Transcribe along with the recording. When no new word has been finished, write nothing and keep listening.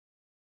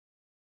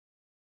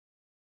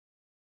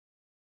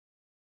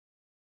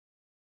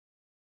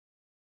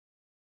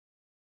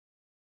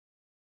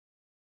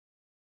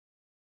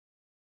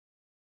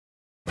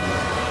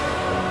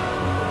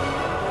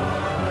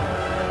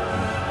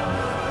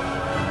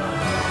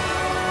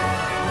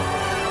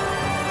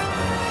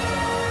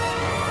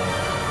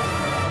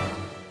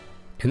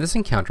In this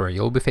encounter,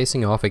 you'll be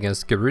facing off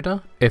against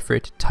Garuda,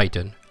 Ifrit,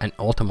 Titan, and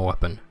Ultima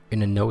weapon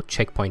in a no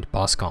checkpoint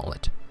boss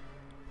gauntlet.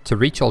 To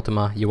reach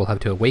Ultima, you will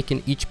have to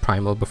awaken each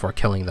primal before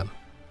killing them.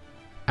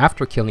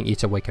 After killing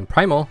each awakened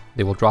primal,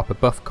 they will drop a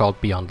buff called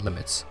Beyond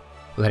Limits,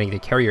 letting the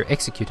carrier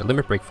execute a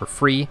limit break for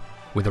free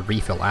with a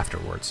refill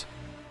afterwards.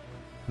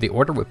 The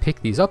order we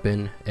pick these up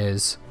in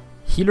is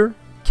Healer,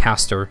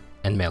 Caster,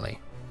 and Melee.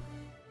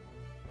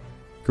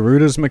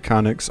 Garuda's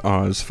mechanics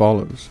are as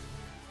follows: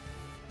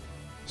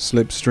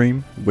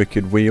 Slipstream,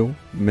 Wicked Wheel,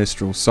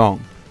 Mistral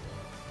Song.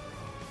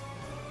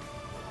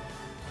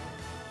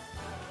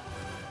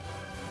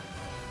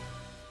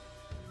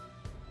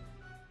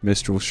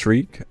 Mistral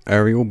Shriek,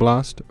 Aerial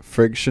Blast,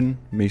 Friction,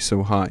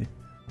 Miso High.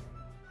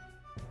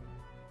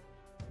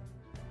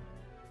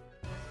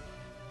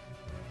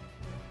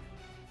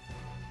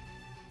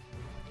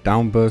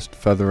 Downburst,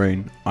 Feather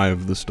Rain, Eye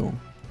of the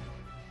Storm.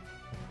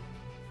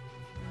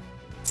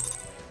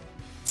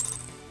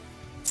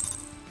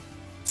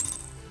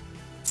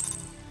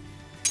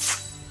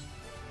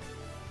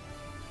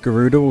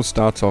 Garuda will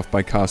start off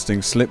by casting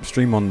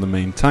Slipstream on the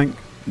main tank,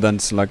 then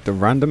select a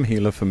random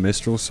healer for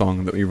Mistral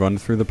Song that we run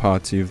through the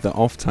party of the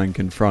off tank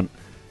in front.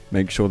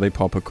 Make sure they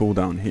pop a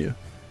cooldown here.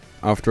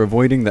 After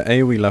avoiding the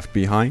AoE left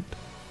behind,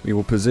 we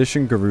will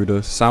position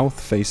Garuda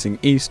south facing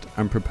east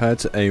and prepare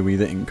to AoE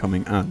the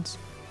incoming adds.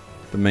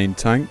 The main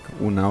tank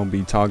will now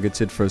be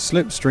targeted for a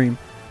Slipstream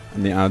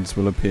and the adds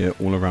will appear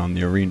all around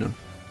the arena.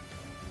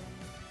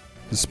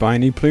 The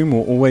Spiny Plume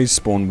will always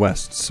spawn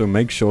west, so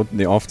make sure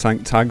the off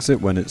tank tags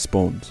it when it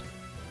spawns.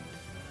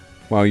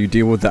 While you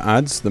deal with the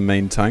adds, the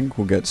main tank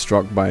will get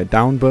struck by a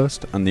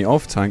downburst and the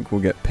off tank will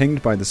get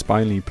pinged by the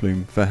Spiny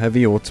Plume for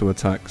heavy auto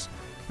attacks,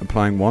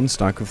 applying 1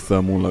 stack of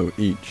thermal low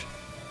each.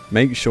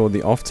 Make sure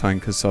the off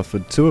tank has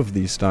suffered 2 of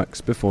these stacks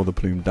before the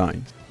plume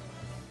dies.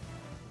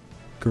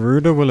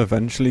 Garuda will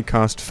eventually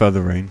cast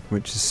Feather Rain,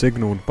 which is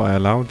signalled by a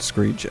loud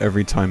screech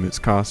every time it's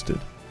casted.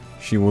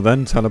 She will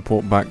then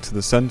teleport back to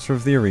the centre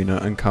of the arena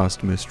and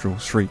cast Mistral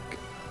Shriek.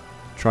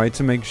 Try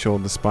to make sure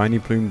the Spiny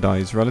Plume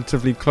dies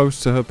relatively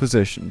close to her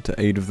position to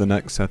aid with the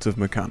next set of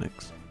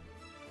mechanics.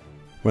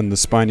 When the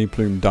Spiny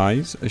Plume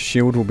dies, a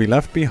shield will be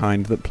left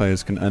behind that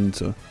players can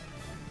enter.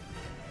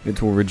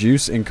 It will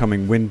reduce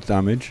incoming wind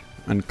damage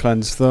and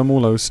cleanse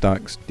thermal low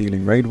stacks,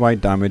 dealing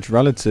raid-wide damage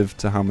relative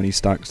to how many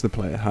stacks the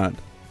player had.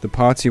 The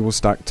party will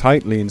stack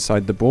tightly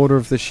inside the border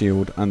of the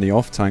shield and the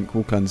off tank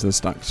will cleanse the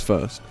stacks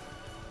first.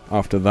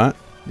 After that,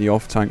 the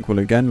off tank will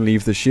again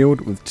leave the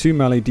shield with 2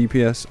 melee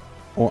DPS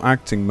or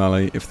acting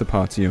melee if the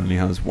party only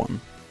has 1.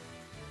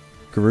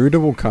 Garuda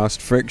will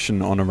cast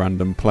Friction on a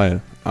random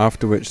player,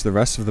 after which the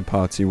rest of the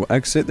party will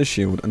exit the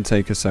shield and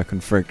take a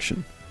second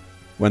Friction.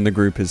 When the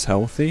group is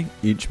healthy,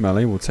 each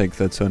melee will take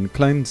their turn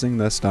cleansing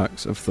their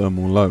stacks of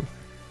thermal low,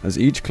 as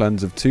each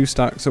cleanse of 2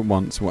 stacks at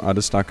once will add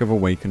a stack of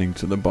awakening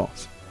to the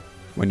boss.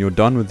 When you're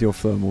done with your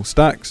thermal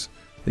stacks,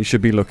 they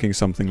should be looking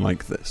something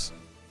like this.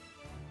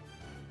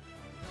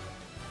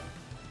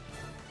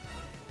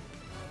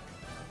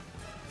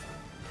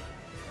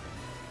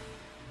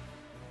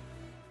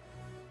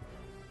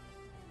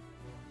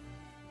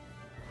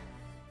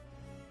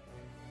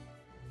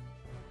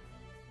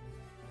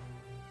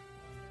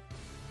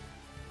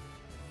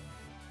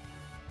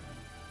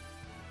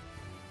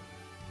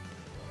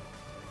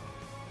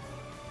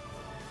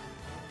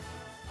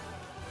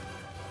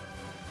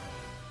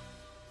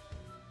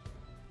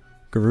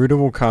 Garuda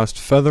will cast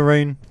Feather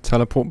Rain,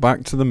 teleport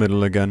back to the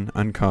middle again,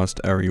 and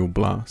cast Aerial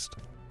Blast.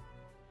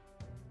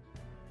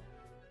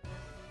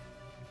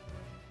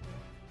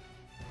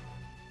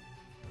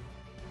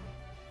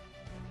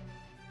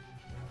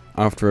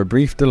 After a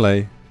brief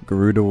delay,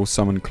 Garuda will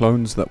summon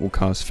clones that will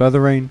cast Feather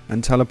Rain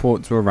and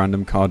teleport to a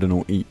random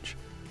cardinal each.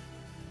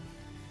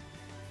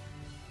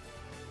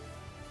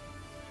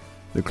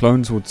 The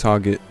clones will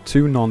target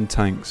 2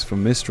 non-tanks for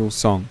Mistral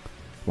Song,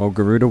 while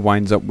Garuda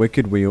winds up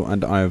Wicked Wheel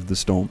and Eye of the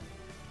Storm.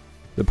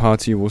 The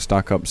party will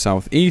stack up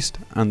southeast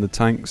and the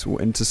tanks will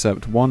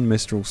intercept 1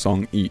 Mistral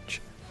Song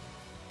each.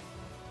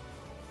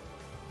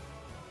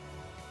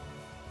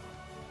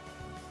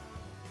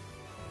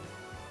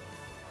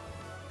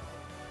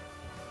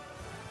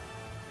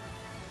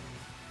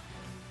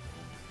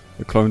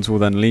 The clones will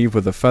then leave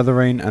with a Feather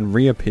Rain and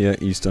reappear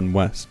east and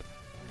west.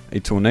 A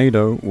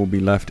tornado will be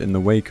left in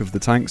the wake of the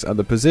tanks at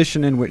the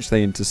position in which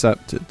they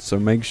intercepted, so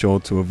make sure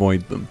to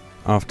avoid them.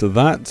 After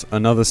that,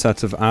 another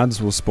set of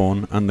adds will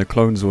spawn and the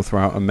clones will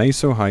throw out a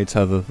Meso High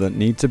tether that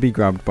need to be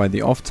grabbed by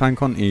the off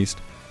tank on east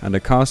and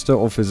a caster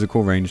or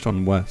physical ranged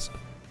on west.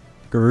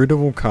 Garuda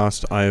will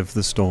cast Eye of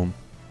the Storm,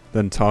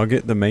 then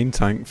target the main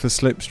tank for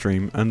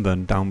Slipstream and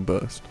then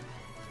Downburst.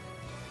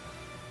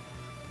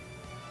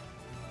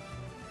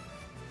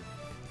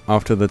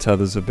 After the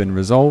tethers have been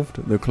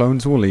resolved, the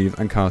clones will leave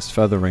and cast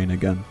Feather Rain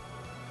again.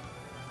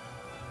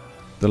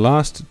 The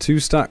last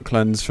 2-stack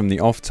cleanse from the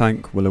off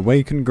tank will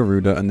awaken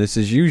Garuda, and this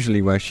is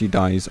usually where she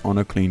dies on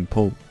a clean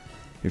pull.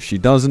 If she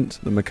doesn't,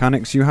 the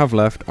mechanics you have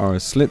left are a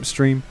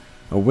Slipstream,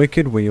 a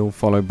Wicked Wheel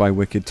followed by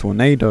Wicked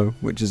Tornado,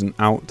 which is an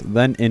out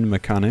then in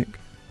mechanic,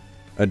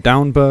 a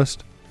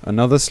Downburst,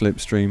 another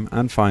slipstream,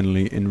 and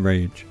finally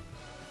Enrage.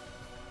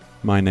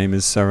 My name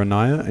is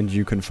Sereniah, and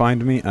you can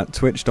find me at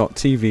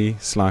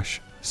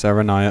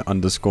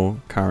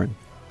twitch.tv/Sereniah_Karen.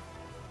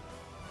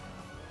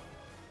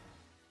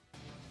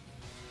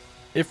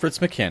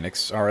 Ifrit's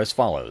mechanics are as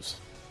follows: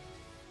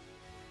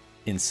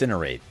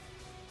 Incinerate,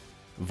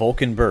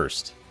 Vulcan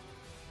Burst,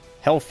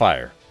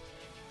 Hellfire,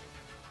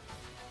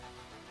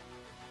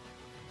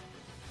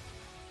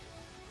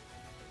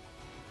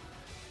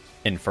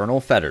 Infernal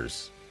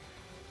Fetters,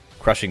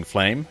 Crushing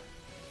Flame,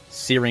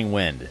 Searing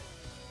Wind.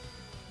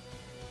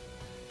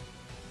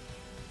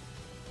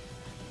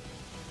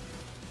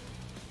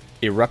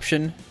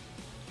 Eruption,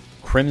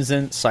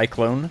 Crimson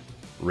Cyclone,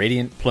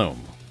 Radiant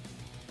Plume.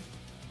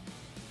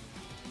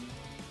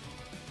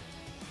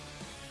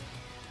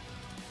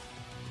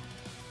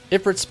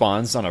 Ifrit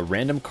spawns on a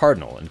random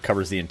cardinal and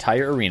covers the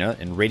entire arena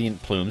in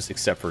radiant plumes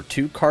except for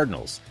 2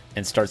 cardinals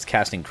and starts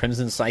casting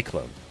Crimson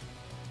Cyclone.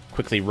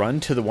 Quickly run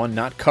to the one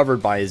not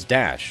covered by his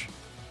dash.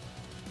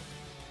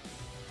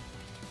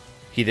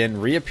 He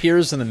then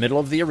reappears in the middle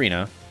of the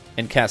arena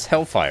and casts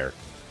Hellfire.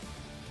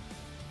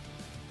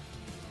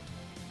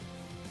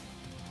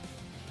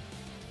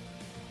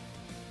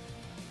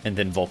 And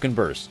then Vulcan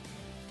Burst,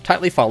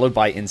 tightly followed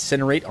by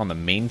Incinerate on the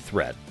main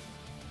threat.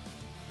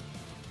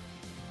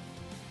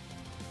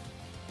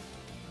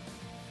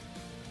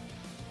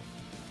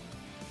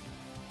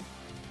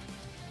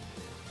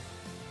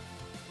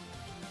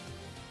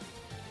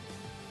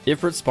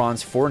 Ifrit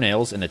spawns 4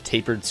 nails in a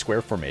tapered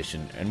square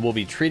formation and will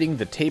be treating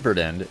the tapered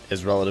end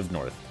as relative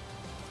north.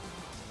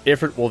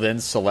 Ifrit will then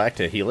select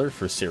a healer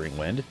for Searing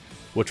Wind,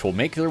 which will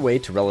make their way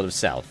to relative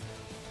south.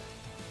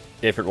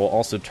 Ifrit will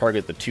also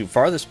target the 2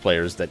 farthest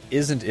players that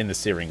isn't in the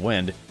Searing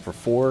Wind for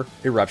 4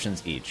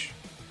 eruptions each.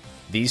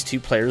 These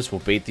 2 players will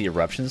bait the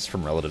eruptions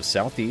from relative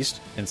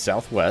southeast and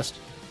southwest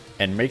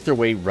and make their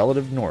way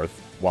relative north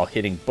while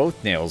hitting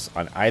both nails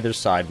on either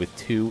side with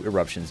 2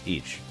 eruptions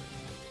each.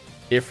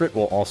 Ifrit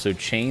will also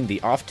chain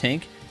the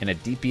off-tank and a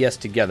DPS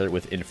together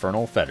with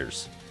Infernal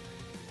Fetters.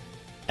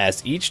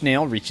 As each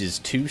nail reaches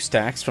 2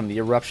 stacks from the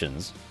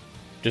eruptions,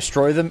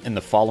 destroy them in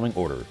the following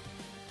order: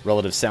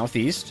 relative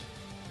southeast,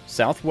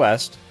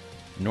 southwest,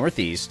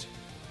 northeast,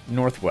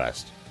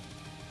 northwest.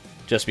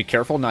 Just be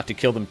careful not to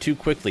kill them too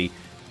quickly,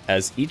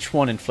 as each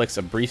one inflicts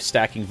a brief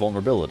stacking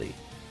vulnerability.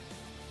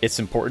 It's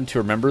important to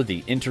remember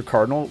the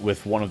intercardinal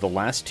with one of the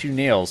last 2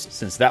 nails,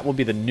 since that will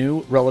be the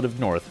new relative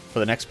north for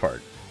the next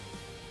part.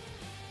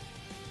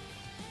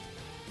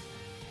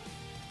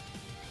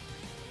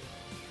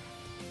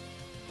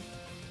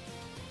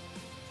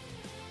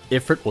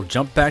 Ifrit will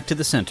jump back to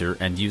the center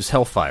and use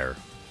Hellfire.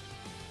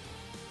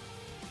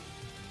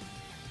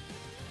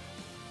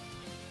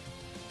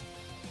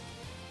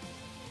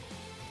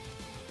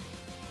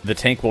 The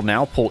tank will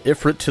now pull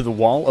Ifrit to the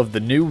wall of the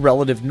new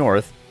relative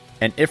north,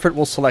 and Ifrit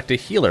will select a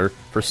healer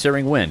for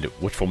Searing Wind,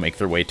 which will make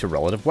their way to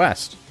relative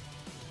west.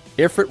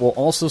 Ifrit will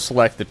also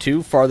select the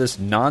 2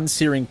 farthest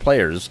non-searing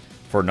players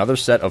for another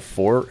set of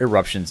 4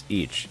 eruptions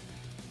each.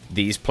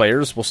 These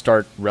players will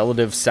start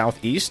relative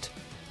southeast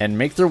and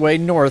make their way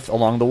north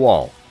along the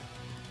wall.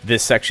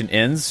 This section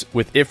ends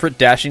with Ifrit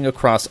dashing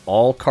across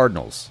all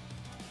cardinals.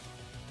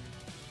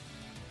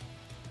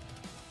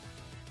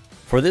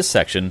 For this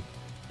section,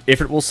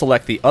 Ifrit will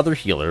select the other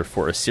healer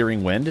for a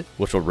Searing Wind,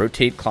 which will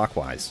rotate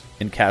clockwise,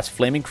 and cast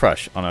Flaming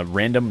Crush on a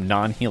random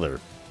non-healer.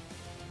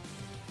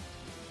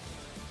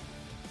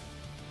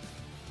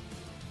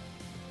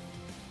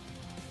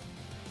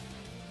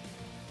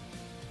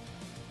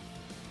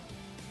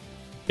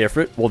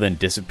 Ifrit will then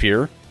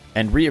disappear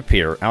and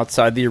reappear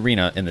outside the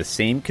arena in the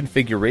same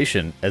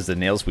configuration as the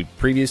nails we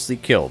previously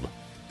killed,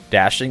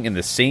 dashing in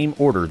the same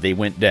order they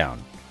went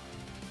down.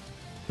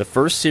 The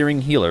first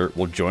Searing Healer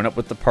will join up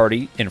with the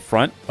party in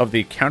front of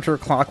the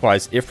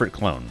counterclockwise Ifrit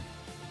clone,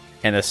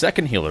 and the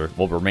second healer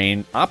will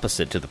remain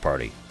opposite to the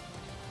party.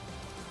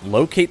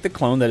 Locate the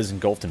clone that is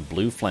engulfed in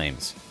blue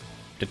flames.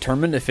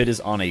 Determine if it is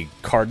on a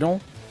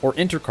cardinal or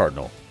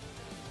intercardinal.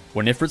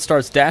 When Ifrit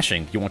starts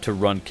dashing, you want to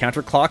run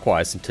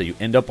counterclockwise until you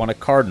end up on a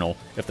cardinal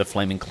if the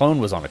flaming clone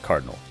was on a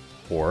cardinal,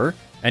 or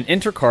an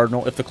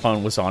intercardinal if the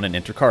clone was on an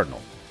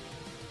intercardinal.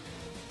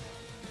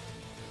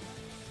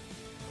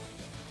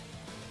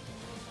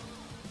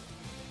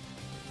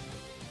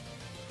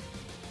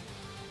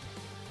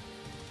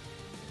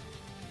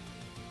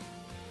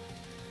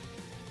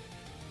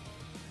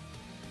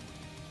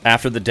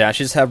 After the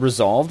dashes have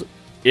resolved,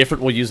 Ifrit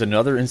will use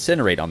another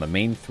Incinerate on the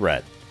main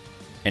threat,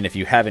 and if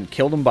you haven't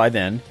killed him by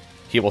then,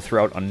 he will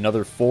throw out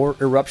another 4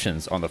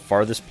 eruptions on the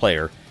farthest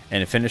player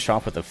and finish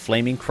off with a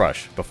Flaming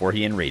Crush before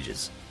he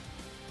enrages.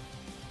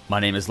 My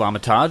name is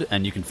Lamatad,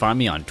 and you can find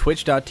me on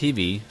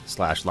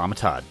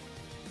twitch.tv/Lamatad.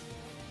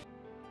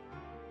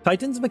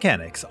 Titan's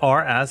mechanics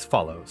are as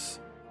follows: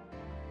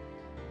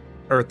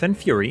 Earth and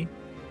Fury,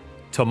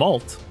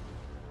 Tumult,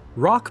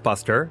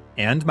 Rockbuster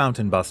and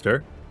Mountain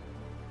Buster,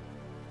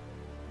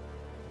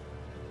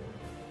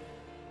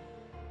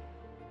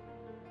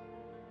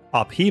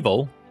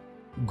 Upheaval,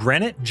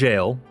 Granite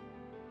Jail,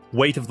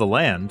 Weight of the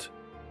Land,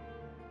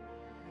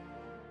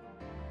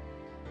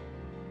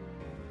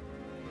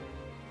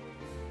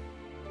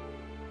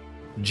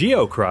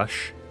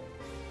 Geocrush,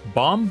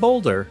 Bomb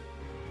Boulder,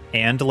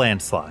 and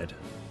Landslide.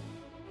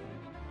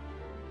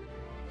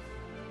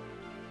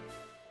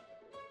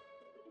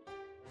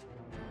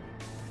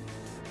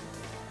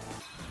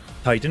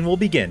 Titan will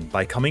begin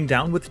by coming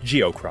down with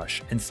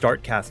Geocrush and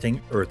start casting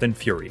Earth and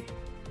Fury.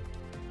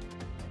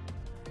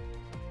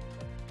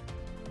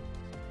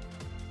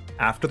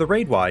 After the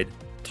raid wide,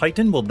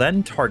 Titan will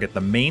then target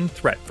the main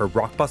threat for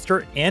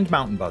Rockbuster and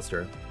Mountain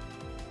Buster.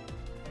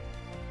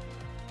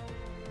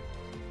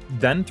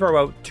 Then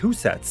throw out 2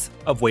 sets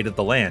of Weight of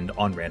the Land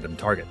on random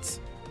targets.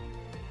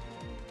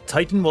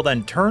 Titan will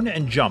then turn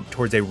and jump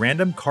towards a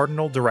random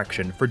cardinal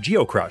direction for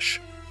Geocrush.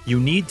 You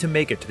need to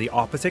make it to the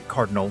opposite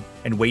cardinal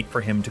and wait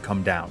for him to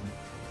come down.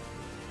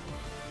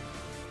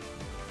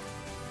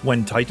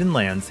 When Titan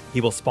lands,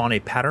 he will spawn a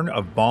pattern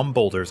of bomb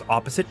boulders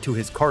opposite to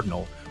his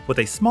cardinal with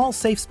a small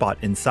safe spot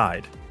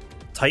inside.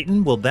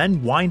 Titan will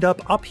then wind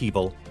up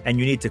upheaval, and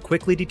you need to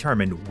quickly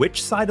determine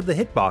which side of the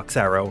hitbox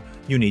arrow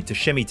you need to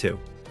shimmy to.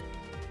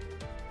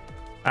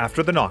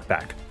 After the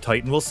knockback,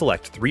 Titan will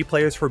select 3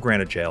 players for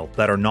Granite Jail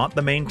that are not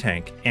the main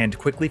tank and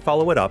quickly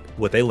follow it up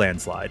with a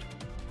landslide.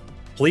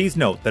 Please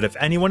note that if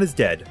anyone is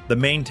dead, the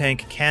main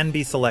tank can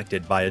be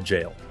selected by a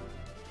jail.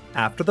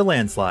 After the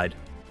landslide,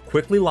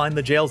 quickly line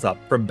the jails up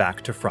from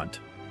back to front.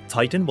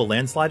 Titan will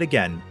landslide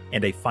again,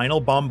 and a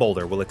final bomb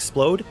boulder will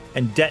explode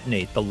and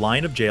detonate the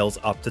line of jails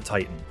up to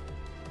Titan.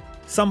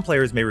 Some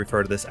players may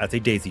refer to this as a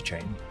daisy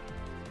chain.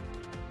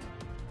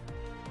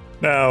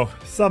 Now,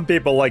 some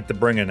people like to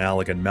bring in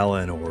Elegant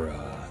Melon or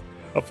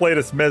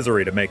Afflatus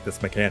Misery to make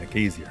this mechanic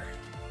easier.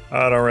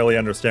 I don't really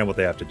understand what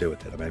they have to do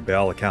with it. I mean, by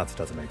all accounts, it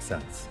doesn't make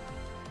sense.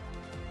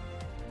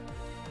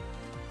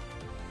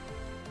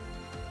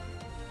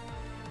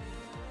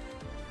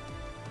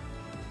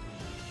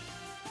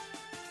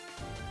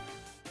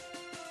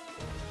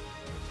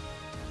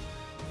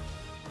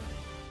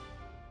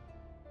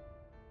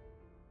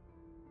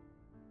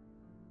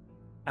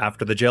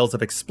 After the jails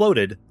have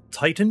exploded,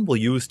 Titan will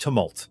use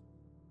Tumult.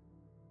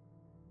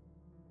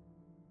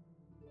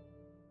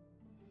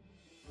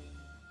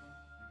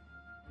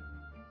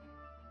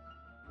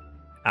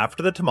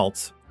 After the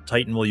tumults,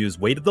 Titan will use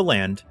Weight of the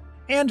Land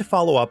and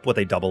follow up with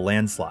a double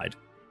landslide.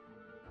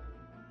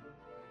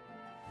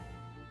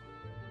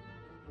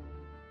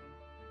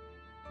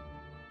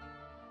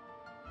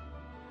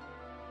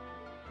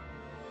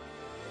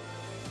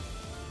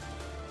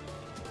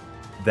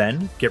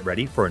 Then get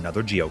ready for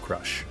another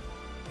Geocrush.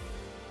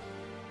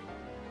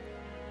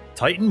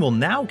 Titan will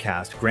now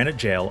cast Granite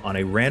Jail on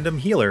a random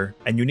healer,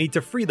 and you need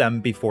to free them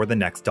before the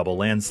next double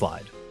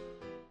landslide.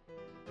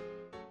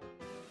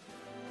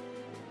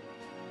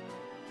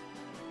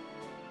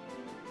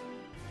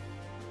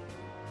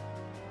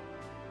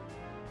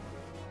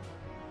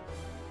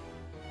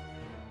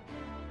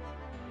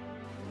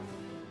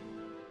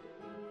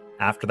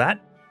 After that,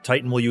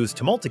 Titan will use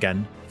Tumult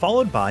again,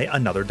 followed by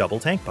another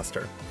double Tank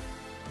Buster.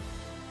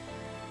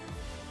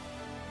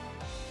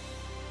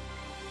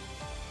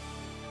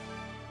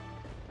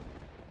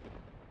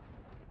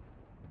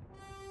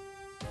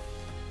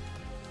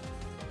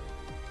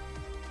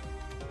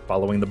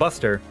 Following the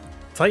Buster,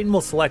 Titan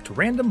will select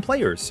random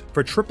players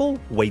for triple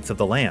Weights of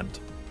the Land,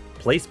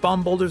 place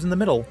bomb boulders in the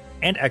middle,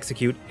 and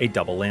execute a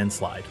double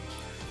landslide.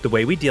 The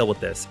way we deal with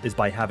this is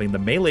by having the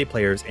melee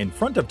players in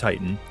front of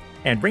Titan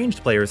and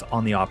ranged players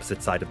on the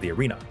opposite side of the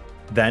arena.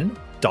 Then,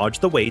 dodge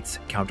the weights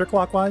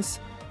counterclockwise,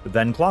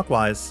 then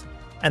clockwise,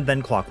 and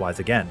then clockwise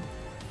again.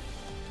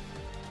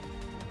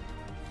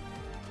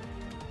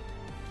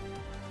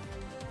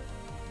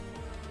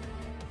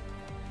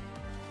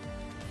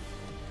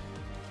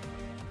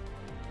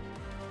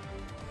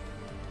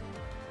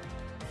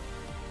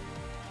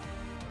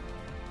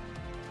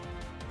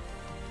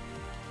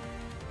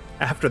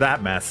 After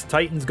that mess,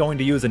 Titan's going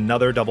to use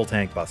another double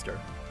Tank Buster.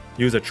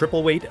 Use a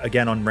triple weight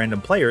again on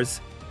random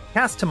players,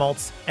 cast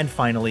Tumults, and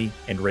finally,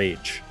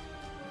 Enrage.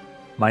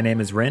 My name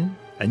is Rin,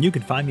 and you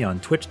can find me on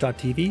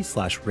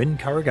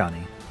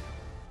twitch.tv/RinKaragani.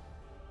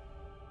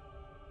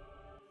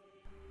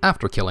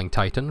 After killing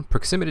Titan,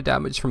 proximity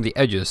damage from the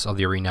edges of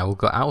the arena will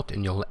go out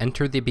and you'll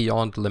enter the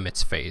Beyond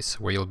Limits phase,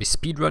 where you'll be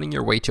speedrunning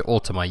your way to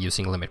Ultima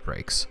using limit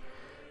breaks.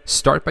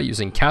 Start by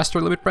using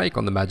Caster Limit Break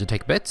on the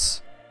Magitech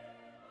Bits,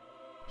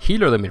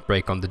 Healer Limit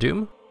Break on the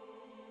Doom,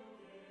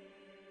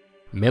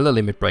 Melee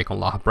Limit Break on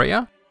La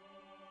Habrea,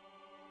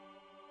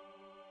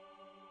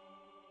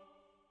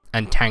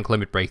 and Tank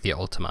Limit Break the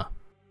Ultima.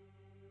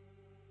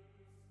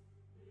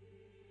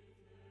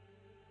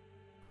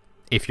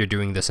 If you're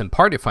doing this in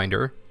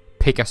Partyfinder,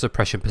 pick a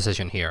suppression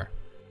position here.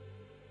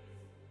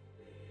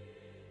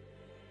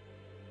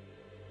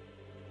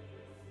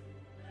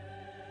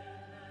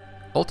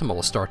 Ultima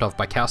will start off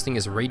by casting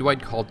his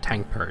raid-wide called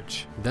Tank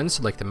Purge, then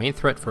select the main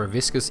threat for a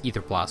Viscous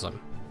Etherplasm,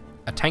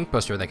 a tank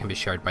buster that can be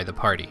shared by the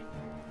party.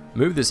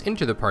 Move this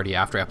into the party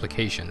after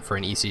application for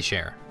an easy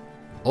share.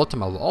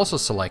 Ultima will also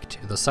select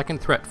the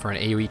second threat for an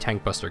AoE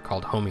tank buster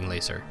called Homing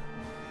Laser.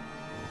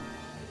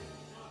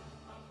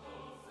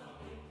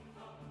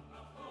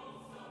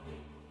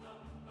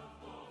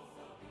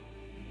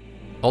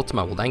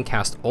 Ultima will then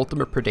cast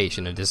Ultimate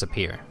Predation and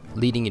disappear,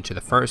 leading into the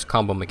first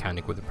combo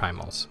mechanic with the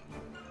primals.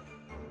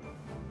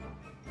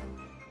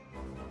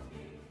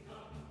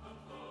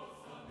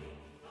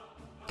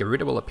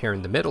 Garuda will appear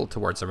in the middle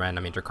towards a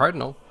random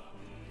intercardinal,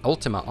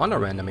 Ultima on a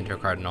random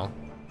intercardinal,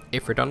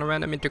 Ifrit on a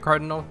random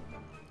intercardinal,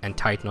 and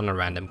Titan on a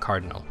random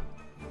cardinal.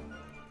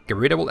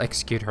 Garuda will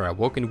execute her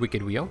Awoken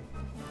Wicked Wheel,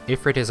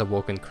 Ifrit is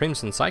Awoken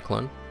Crimson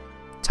Cyclone,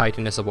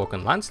 Titan is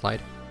Awoken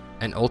Landslide,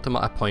 and Ultima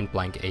a point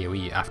blank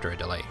AoE after a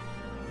delay.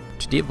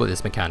 To deal with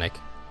this mechanic,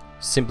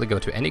 simply go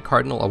to any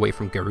cardinal away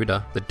from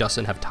Garuda that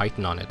doesn't have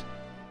Titan on it,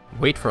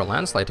 wait for a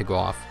landslide to go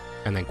off,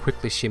 and then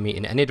quickly shimmy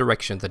in any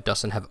direction that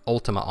doesn't have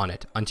Ultima on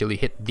it until you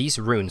hit these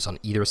runes on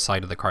either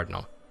side of the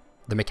cardinal.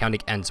 The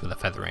mechanic ends with a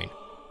Feather Rain.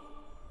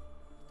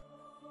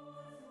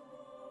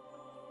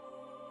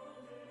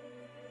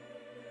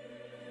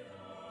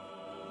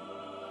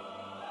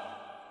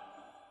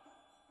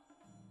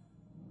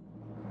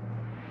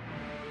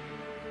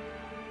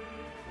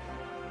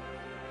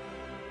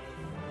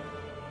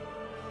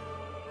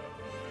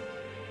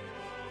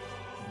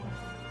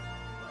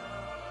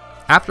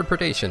 After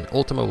Predation,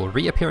 Ultima will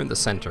reappear in the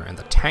center and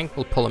the tank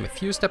will pull him a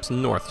few steps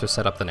north to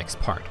set up the next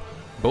part.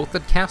 Both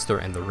the caster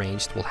and the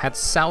ranged will head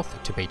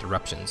south to bait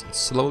eruptions and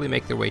slowly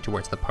make their way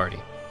towards the party.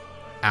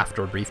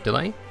 After a brief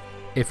delay,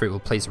 Ifrit will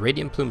place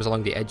Radiant Plumes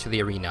along the edge of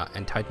the arena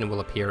and Titan will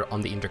appear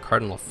on the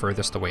intercardinal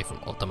furthest away from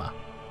Ultima.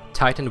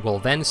 Titan will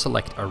then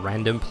select a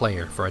random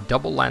player for a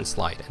double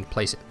landslide and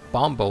place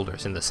bomb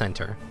boulders in the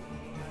center.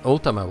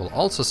 Ultima will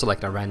also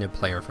select a random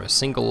player for a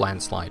single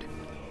landslide.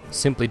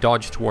 Simply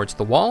dodge towards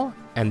the wall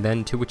and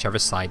then to whichever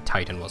side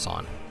Titan was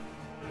on.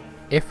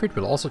 Ifrit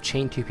will also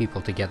chain two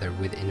people together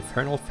with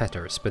Infernal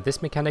Fetters, but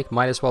this mechanic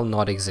might as well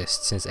not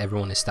exist since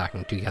everyone is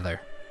stacking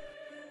together.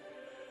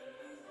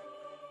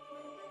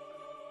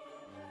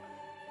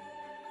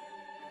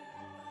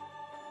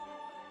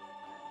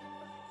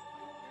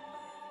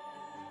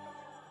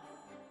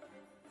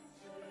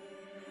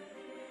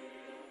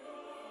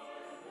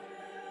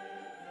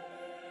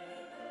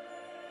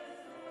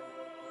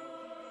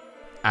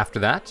 After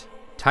that,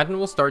 Titan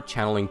will start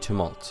channeling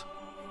Tumult.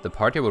 The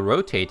party will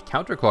rotate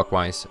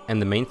counterclockwise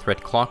and the main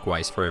threat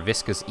clockwise for a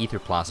viscous ether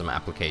plasma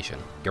application.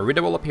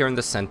 Garuda will appear in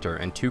the center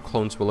and two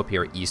clones will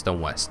appear east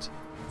and west.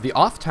 The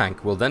off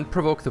tank will then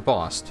provoke the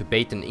boss to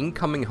bait an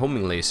incoming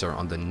homing laser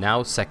on the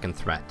now second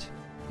threat.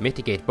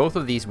 Mitigate both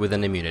of these with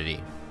an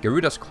immunity.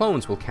 Garuda's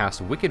clones will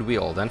cast Wicked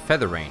Wheel, then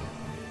Feather Rain.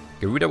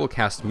 Garuda will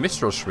cast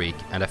Mistral Shriek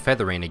and a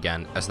Feather Rain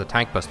again as the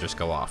tank busters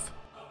go off.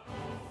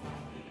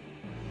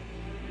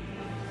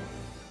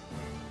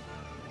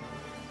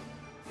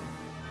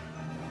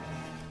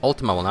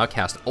 Ultima will now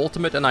cast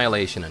Ultimate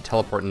Annihilation and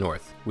teleport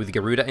north, with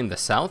Garuda in the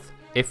south,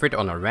 Ifrit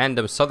on a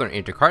random southern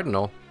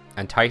intercardinal,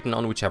 and Titan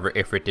on whichever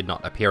Ifrit did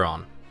not appear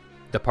on.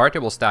 The party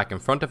will stack in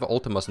front of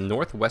Ultima's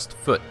northwest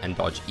foot and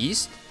dodge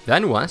east,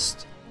 then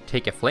west,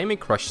 take a Flaming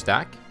Crush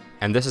stack,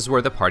 and this is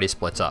where the party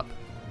splits up.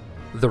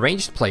 The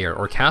ranged player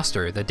or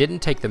caster that didn't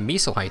take the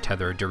Misalhai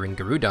tether during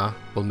Garuda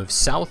will move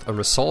south and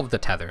resolve the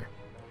tether,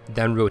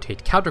 then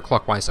rotate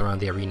counterclockwise around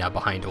the arena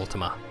behind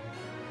Ultima.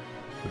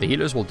 The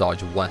healers will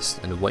dodge west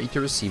and wait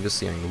to receive a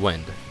Searing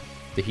Wind.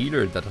 The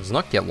healer that does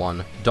not get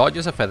one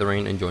dodges a Feather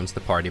Rain and joins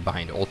the party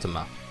behind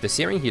Ultima. The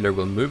Searing healer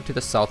will move to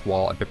the south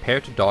wall and prepare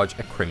to dodge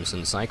a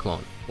Crimson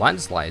Cyclone,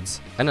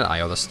 Landslides, and an Eye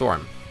of the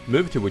Storm.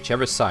 Move to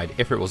whichever side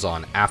Ifrit was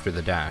on after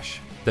the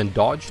dash, then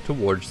dodge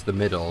towards the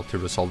middle to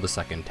resolve the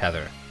second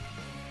tether.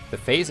 The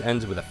phase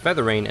ends with a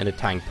Feather Rain and a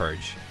Tank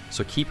Purge,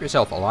 so keep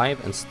yourself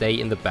alive and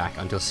stay in the back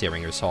until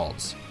Searing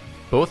resolves.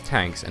 Both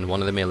tanks and one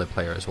of the melee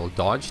players will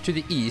dodge to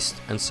the east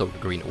and soak a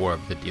green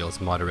orb that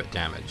deals moderate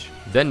damage.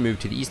 Then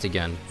move to the east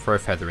again for a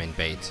Feather Rain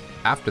bait.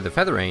 After the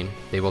Feather Rain,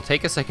 they will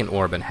take a second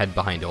orb and head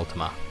behind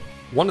Ultima.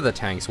 One of the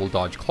tanks will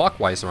dodge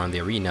clockwise around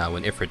the arena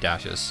when Ifrit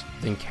dashes,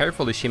 then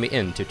carefully shimmy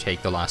in to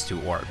take the last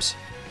two orbs.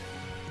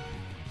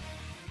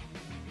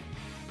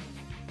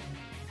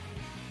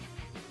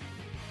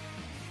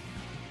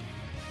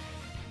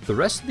 The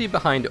rest of the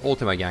behind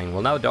Ultima gang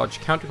will now dodge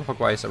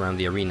counterclockwise around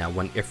the arena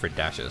when Ifrit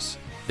dashes,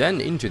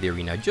 then into the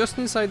arena just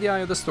inside the Eye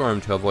of the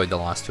Storm to avoid the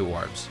last two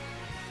orbs.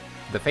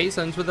 The phase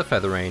ends with a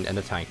Feather Rain and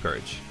a Tank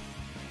Purge.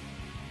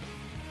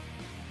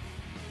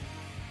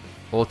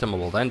 Ultima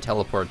will then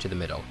teleport to the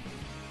middle.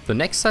 The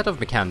next set of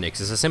mechanics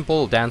is a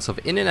simple dance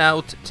of in and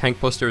out, tank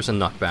busters and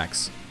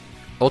knockbacks.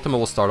 Ultima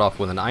will start off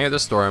with an Eye of the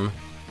Storm,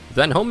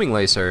 then Homing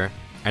Laser,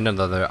 and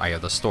another Eye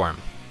of the Storm.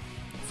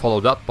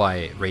 Followed up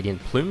by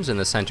Radiant Plumes in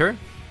the center,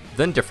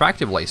 then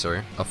Diffractive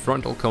Laser, a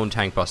frontal cone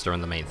tank buster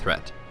on the main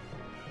threat.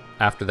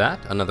 After that,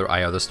 another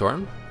Eye of the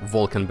Storm,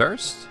 Vulcan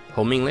Burst,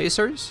 Homing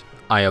Lasers,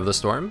 Eye of the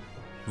Storm,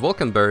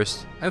 Vulcan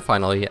Burst, and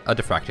finally a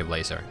Diffractive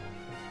Laser.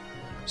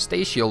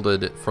 Stay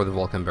shielded for the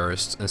Vulcan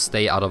Bursts and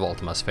stay out of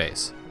Ultima's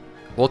phase.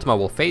 Ultima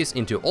will phase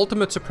into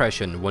Ultimate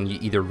Suppression when you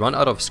either run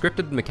out of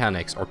scripted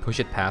mechanics or push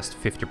it past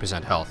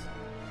 50% health.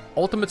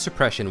 Ultimate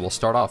Suppression will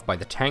start off by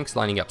the tanks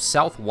lining up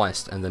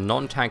southwest and the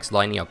non-tanks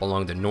lining up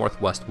along the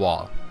northwest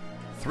wall.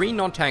 3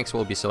 non-tanks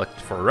will be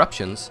selected for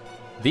eruptions,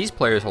 These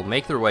players will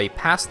make their way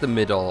past the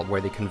middle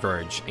where they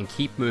converge and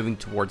keep moving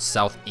towards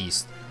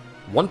southeast.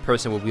 One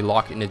person will be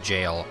locked in a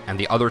jail and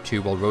the other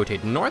two will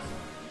rotate north,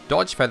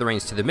 dodge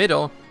featherings to the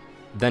middle,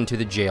 then to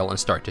the jail and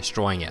start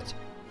destroying it.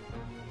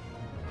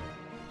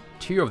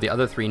 Two of the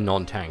other three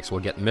non-tanks will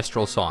get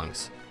Mistral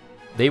songs.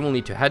 They will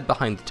need to head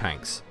behind the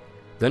tanks,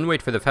 then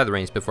wait for the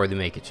featherings before they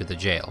make it to the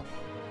jail.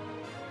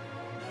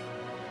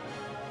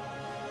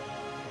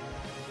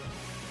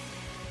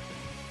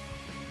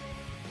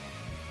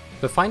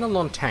 The final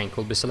non-tank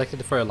will be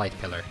selected for a light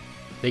pillar.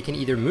 They can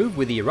either move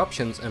with the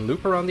eruptions and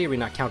loop around the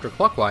arena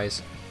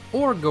counterclockwise,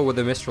 or go with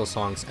the Mistral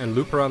songs and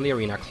loop around the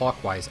arena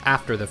clockwise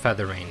after the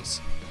feather rains.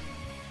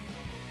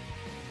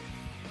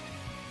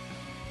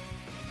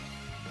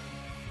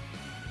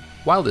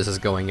 While this is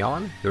going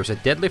on, there's a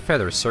deadly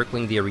feather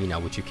circling the arena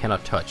which you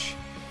cannot touch,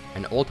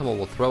 and Ultima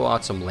will throw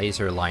out some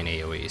laser line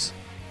AoEs.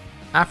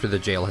 After the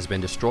jail has been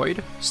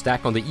destroyed,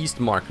 stack on the east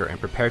marker and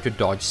prepare to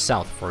dodge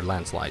south for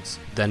landslides,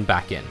 then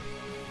back in.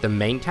 The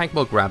main tank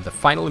will grab the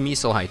final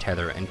Missile High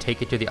tether and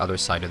take it to the other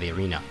side of the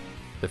arena.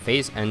 The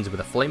phase ends with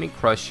a Flaming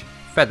Crush,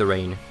 Feather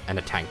Rain, and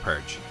a Tank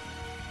Purge.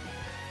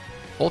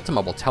 Ultima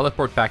will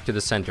teleport back to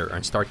the center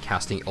and start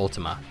casting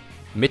Ultima.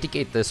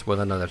 Mitigate this with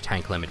another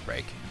tank limit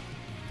break.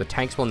 The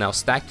tanks will now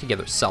stack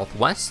together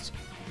southwest,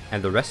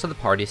 and the rest of the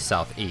party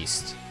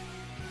southeast.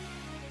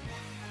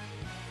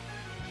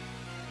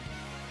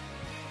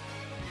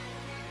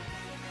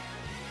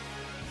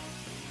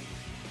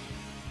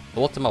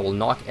 Ultima will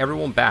knock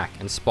everyone back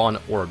and spawn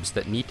orbs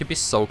that need to be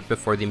soaked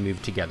before they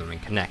move together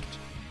and connect.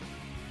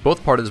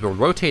 Both parties will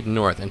rotate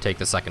north and take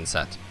the second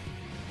set.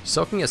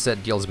 Soaking a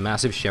set deals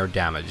massive shared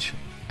damage,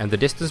 and the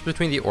distance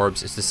between the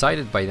orbs is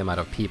decided by the amount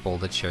of people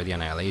that share the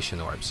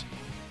Annihilation orbs.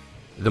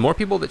 The more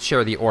people that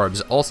share the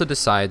orbs also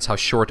decides how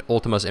short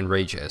Ultima's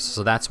enrage is,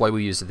 so that's why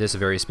we use this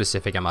very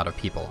specific amount of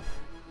people.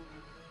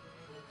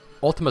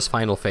 Ultima's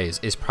final phase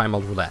is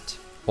Primal Roulette.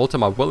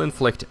 Ultima will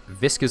inflict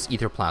Viscous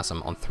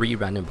Etherplasm on 3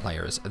 random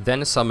players,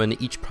 then summon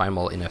each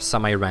Primal in a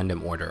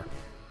semi-random order.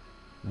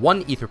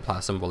 1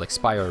 Etherplasm will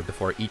expire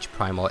before each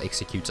Primal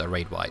executes a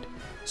raid-wide,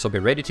 so be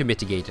ready to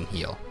mitigate and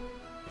heal.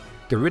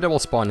 Garuda will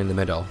spawn in the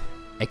middle,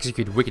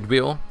 execute Wicked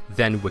Wheel,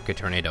 then Wicked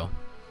Tornado.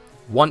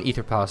 1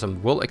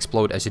 Etherplasm will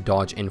explode as you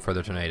dodge in for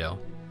the tornado.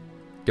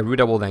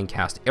 Garuda will then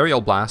cast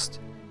Aerial Blast,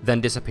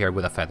 then disappear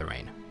with a Feather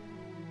Rain.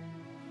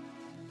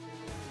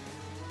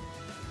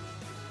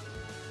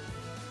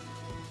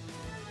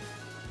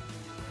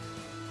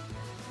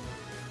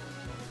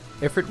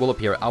 Ifrit will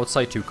appear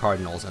outside 2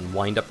 Cardinals and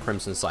wind up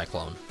Crimson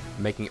Cyclone,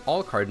 making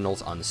all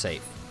Cardinals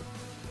unsafe.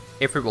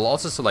 Ifrit will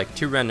also select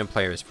 2 random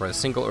players for a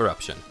single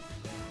eruption.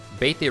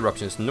 Bait the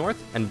eruptions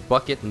north and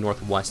bucket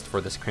northwest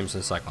for this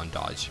Crimson Cyclone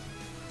dodge.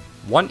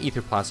 1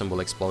 Etherplasm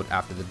will explode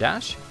after the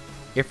dash.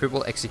 Ifrit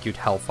will execute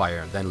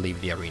Hellfire, then leave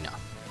the arena.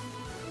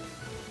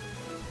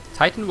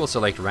 Titan will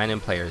select random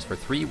players for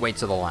 3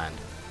 Weights of the Land.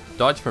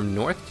 Dodge from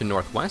north to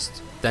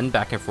northwest, then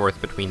back and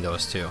forth between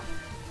those 2.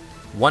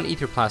 1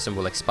 Etherplasm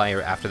will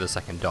expire after the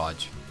second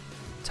dodge.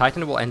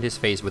 Titan will end his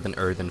phase with an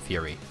Earthen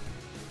Fury.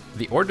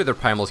 The order the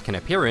primals can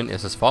appear in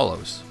is as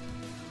follows: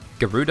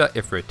 Garuda,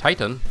 Ifrit,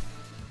 Titan,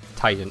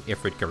 Titan,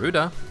 Ifrit,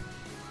 Garuda,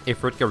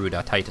 Ifrit,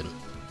 Garuda, Titan.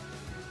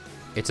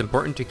 It's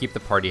important to keep the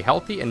party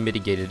healthy and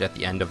mitigated at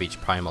the end of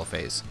each primal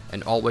phase,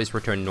 and always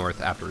return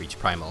north after each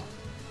primal,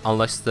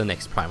 unless the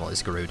next primal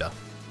is Garuda.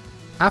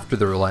 After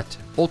the roulette,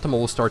 Ultima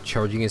will start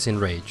charging his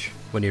Enrage.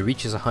 When he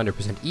reaches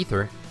 100%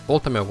 ether,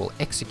 Ultima will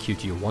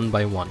execute you one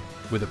by one,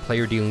 with the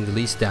player dealing the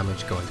least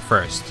damage going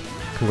first.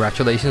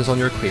 Congratulations on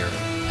your clear,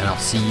 and I'll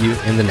see you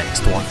in the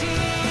next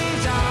one.